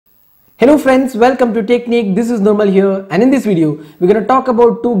Hello friends, welcome to Technique. This is Normal here, and in this video we're going to talk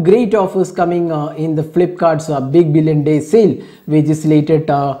about two great offers coming in the Flipkart's Big Billion Day sale, which is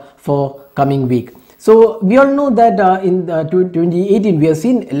slated for coming week. So we all know that in 2018 we have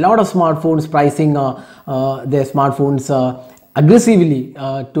seen a lot of smartphones pricing their smartphones aggressively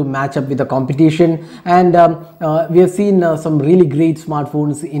to match up with the competition, and we have seen some really great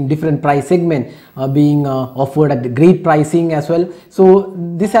smartphones in different price segment being offered at great pricing as well. So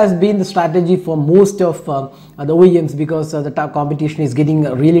this has been the strategy for most of the OEMs, because the competition is getting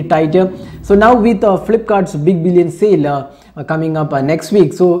really tighter. So now with Flipkart's Big Billion Sale coming up next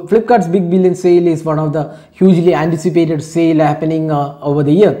week. So Flipkart's Big Billion Sale is one of the hugely anticipated sale happening over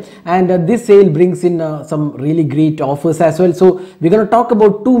the year, and this sale brings in some really great offers as well. So we're going to talk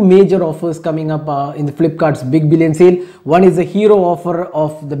about two major offers coming up in the Flipkart's Big Billion Sale. One is the hero offer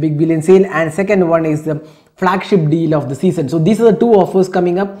of the Big Billion Sale, and second one is the flagship deal of the season. So these are the two offers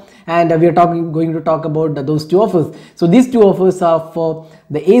coming up, and we are going to talk about those two offers. So these two offers are for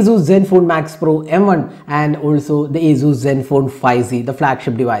the ASUS Zenfone Max Pro M1 and also the ASUS Zenfone 5Z, the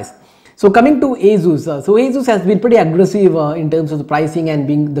flagship device. So coming to ASUS, so ASUS has been pretty aggressive in terms of the pricing and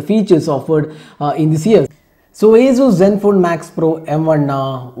being the features offered in this year. So ASUS Zenfone Max Pro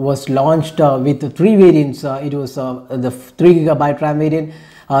M1 was launched with three variants. It was the 3GB RAM variant,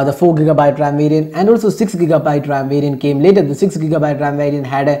 the 4GB RAM variant, and also 6GB RAM variant came later. The 6GB RAM variant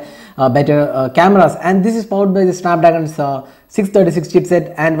had a better cameras, and this is powered by the Snapdragon's 636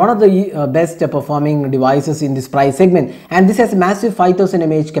 chipset, and one of the best performing devices in this price segment. And this has a massive 5000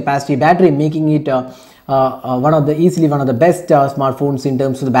 mAh capacity battery, making it easily one of the best smartphones in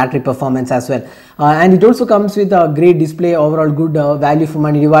terms of the battery performance as well. And it also comes with a great display, overall good value for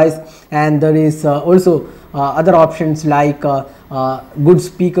money device, and there is also other options like good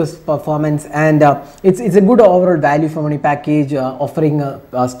speakers performance, and it's a good overall value for money package, offering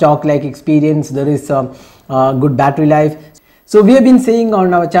a stock like experience. There is good battery life. So we have been saying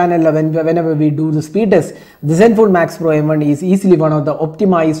on our channel whenever we do the speed test, the Zenfone Max Pro M1 is easily one of the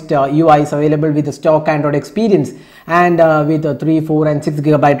optimized UIs available with the stock Android experience, and with a 3, 4 and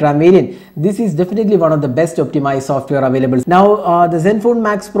 6GB RAM variant. This is definitely one of the best optimized software available. Now the Zenfone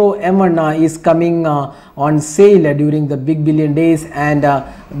Max Pro M1 is coming on sale during the Big Billion Days, and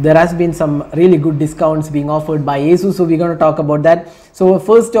there has been some really good discounts being offered by ASUS. So we're going to talk about that. So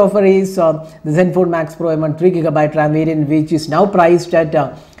first offer is the Zenfone Max Pro M1 3GB RAM variant, which is now priced at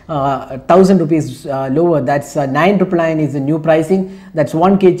 1000 rupees lower. That's 9999 is the new pricing. That's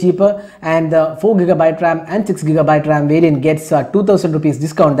 1k cheaper, and the 4GB RAM and 6GB RAM variant gets 2000 rupees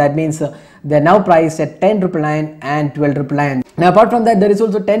discount. That means they're now priced at 10999 and 12999. Now apart from that, there is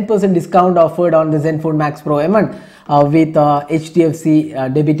also 10% discount offered on the Zenfone Max Pro M1 with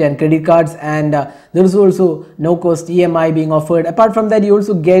HDFC debit and credit cards, and there is also no cost EMI being offered. Apart from that, you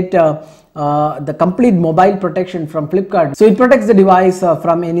also get the complete mobile protection from Flipkart. So it protects the device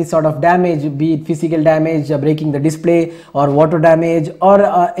from any sort of damage, be it physical damage, breaking the display, or water damage, or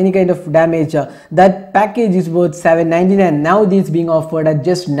any kind of damage. That package is worth 799. Now this is being offered at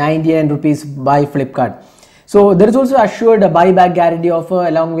just 99 rupees by Flipkart. So there is also assured a buyback guarantee offer.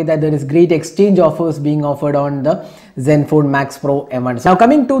 Along with that, there is great exchange offers being offered on the Zenfone Max Pro M1. Now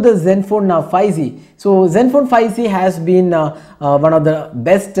coming to the Zenfone 5Z. So Zenfone 5Z has been one of the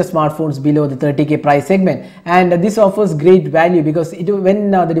best smartphones below the 30k price segment, and this offers great value because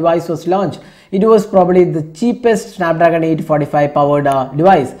when the device was launched, it was probably the cheapest Snapdragon 845 powered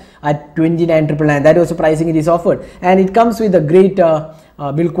device at 29,999. That was the pricing it is offered, and it comes with a great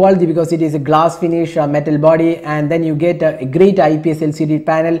build quality because it is a glass finish metal body, and then you get a great IPS LCD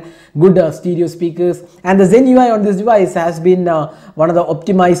panel, good stereo speakers, and the Zen UI on this device has been one of the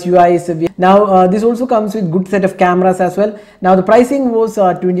optimized UIs. Now this also comes with good set of cameras as well. Now the pricing was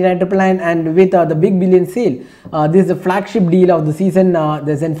 29,999, and with the Big Billion Sale, this is the flagship deal of the season.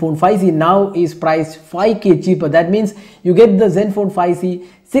 The Zenfone 5Z now is priced 5k cheaper. That means you get the Zenfone 5Z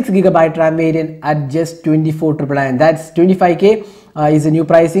 6GB RAM variant at just 24,999. That's 25k is the new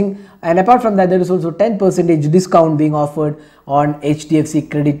pricing. And apart from that, there is also 10% discount being offered on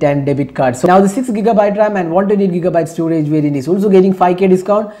HDFC credit and debit cards. So now the 6GB RAM and 128GB storage variant is also getting 5k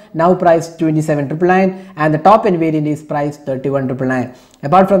discount, now priced 27,999, and the top end variant is priced 31,999.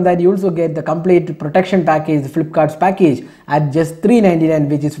 Apart from that, you also get the complete protection package, the Flipkart's package, at just 399,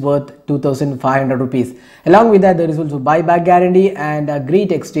 which is worth 2,500 rupees. Along with that, there is also buyback guarantee and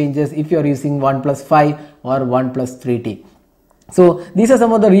great exchanges if you are using OnePlus 5 or OnePlus 3T. So these are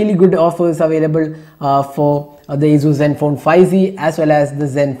some of the really good offers available for the ASUS Zenfone 5Z as well as the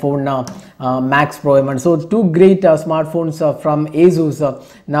Zenfone Max Pro M1. So two great smartphones from ASUS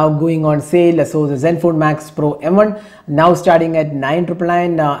now going on sale. So the Zenfone Max Pro M1 now starting at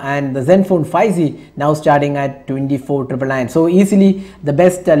 9,999 and the Zenfone 5G now starting at 24,999. So easily the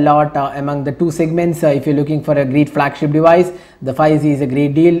best lot among the two segments. If you're looking for a great flagship device, the 5G is a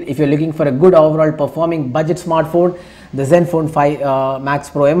great deal. If you're looking for a good overall performing budget smartphone, the Zenfone Max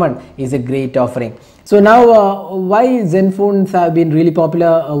Pro M1 is a great offering. So now why Zenphones have been really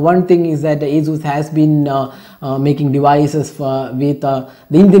popular? One thing is that ASUS has been making devices with the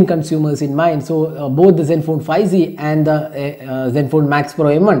Indian consumers in mind. So both the Zenfone 5G and the Zenfone Max Pro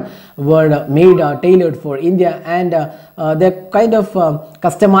M1 were made tailored for India, and they're kind of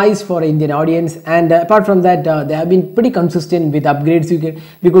customized for Indian audience. And apart from that, they have been pretty consistent with upgrades.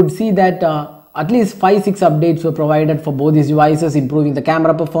 We could see that at least 5-6 updates were provided for both these devices, improving the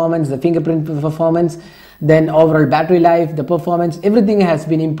camera performance, the fingerprint performance, then overall battery life, the performance, everything has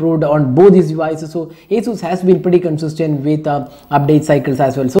been improved on both these devices. So ASUS has been pretty consistent with update cycles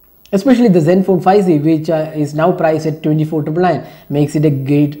as well. So especially the Zenfone 5G, which is now priced at 24,999, makes it a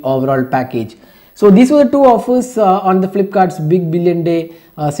great overall package. So these were the two offers on the Flipkart's Big Billion Day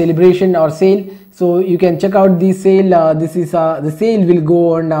celebration or sale. So you can check out the sale. This is the sale will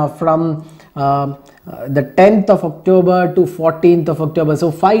go on from the 10th of October to 14th of October.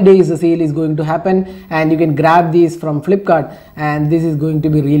 So 5 days the sale is going to happen, and you can grab these from Flipkart, and this is going to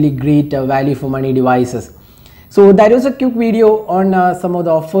be really great value for money devices. So that was a quick video on some of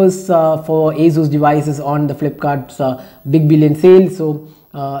the offers for ASUS devices on the Flipkart's Big Billion sale. So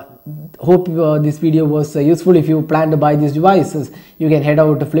hope this video was useful. If you plan to buy these devices, you can head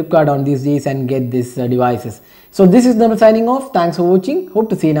over to Flipkart on these days and get these devices. So this is Nirmal signing off. Thanks for watching. Hope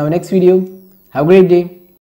to see you in our next video. Have a great day.